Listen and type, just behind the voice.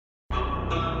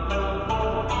I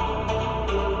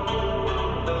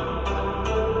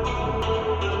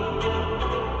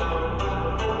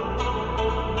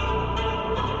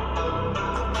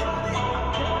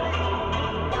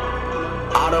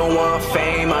don't want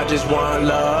fame, I just want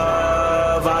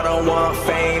love. I don't want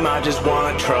fame, I just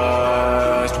want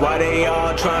trust. Why they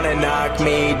all tryna knock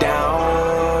me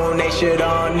down? They should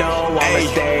all know I'ma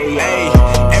stay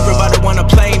up. Everybody wanna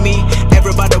play me,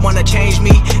 everybody wanna change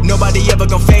me. Nobody ever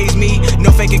gon' faze me.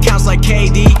 No fake accounts like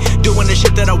KD, doing the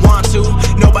shit that I want to.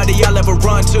 Nobody I'll ever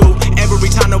run to. Every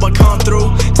time I come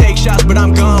through, take shots but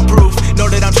I'm gun proof. Know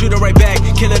that I'm shooting right back,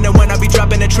 killing them when I be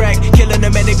dropping the track, killing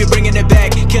them and they be bringing it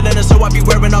back, killing them so I be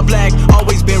wearing all black.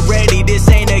 Always been ready, this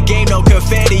ain't a game, no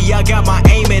confetti. I got my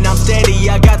aim and I'm steady,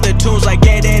 I got the tunes like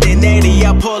Ed and Eddie.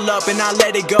 I pull up and I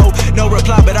let it go, no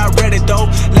reply but I read it though.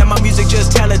 Let my music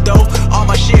just tell it though, all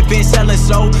my shit been selling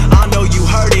so I know you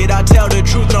heard it. I tell the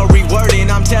truth, no rewording,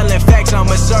 I'm telling facts, I'm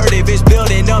assertive. It's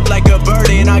building up like a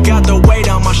burden, I got the weight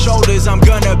on my shoulders. I'm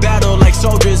gonna battle like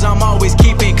soldiers, I'm always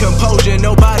keeping composure.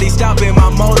 Nobody stopping my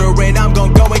motor and I'm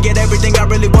gonna go and get everything I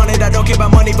really wanted. I don't care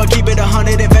about money but keep it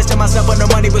 100. Invest in myself when the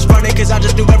money was running, cause I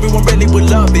just knew everyone really would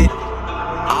love it.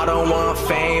 I don't want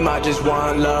fame, I just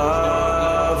want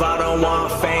love. I don't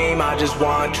want fame, I just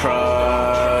want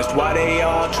trust. Why they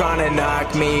all tryna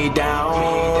knock me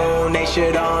down? They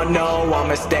should all know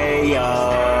I'ma stay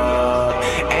up.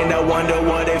 And I wonder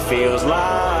what it feels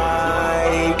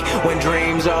like when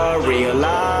dreams are real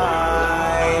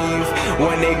life,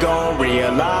 when they gon'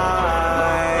 realize.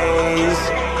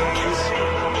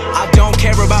 I don't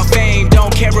care about fame,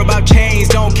 don't care about chains,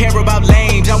 don't care about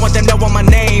lames. I want them to know my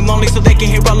name, only so they can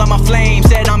hear all of my flames.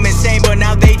 Said I'm insane, but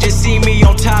now they just see me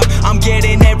on top. I'm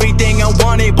getting everything I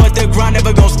wanted, but the grind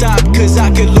never gon' stop. Cause I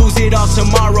could lose it all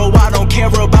tomorrow, I don't care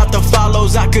about the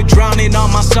follows. I could drown in all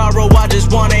my sorrow, I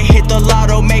just wanna hit the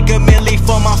lotto. Make a milli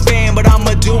for my fam, but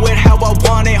I'ma do it how I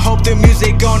want it. Hope the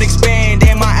music gon' expand,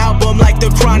 and my album like the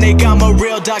Chronic. I'm a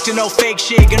real doctor, no fake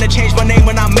shit. Gonna change my name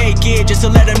when I make it, just to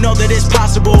let them know that it's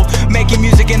possible. Making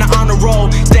music in an honor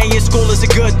roll, staying in school is a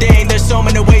good thing. There's so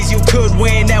many ways you could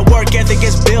win. That work ethic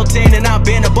is built in, and I've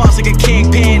been a boss like a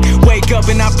kingpin. Wake up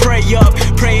and I pray up,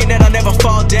 praying that I'll never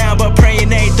fall down. But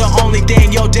praying ain't the only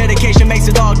thing, your dedication makes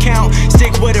it all count.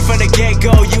 Stick with it from the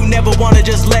get-go, you never wanna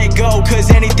just let go.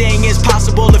 Cause anything is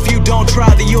possible, if you don't try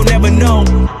then you'll never know.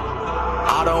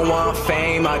 I don't want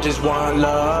fame, I just want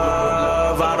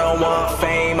love. I don't want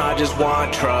fame, I just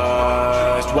want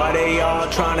trust. Why they all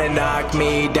tryna knock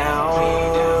me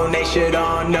down? They should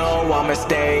all know I'ma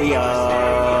stay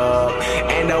up.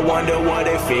 And I wonder what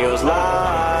it feels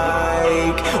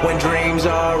like when dreams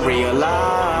are real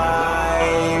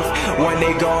life, when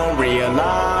they gon'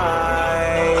 realize.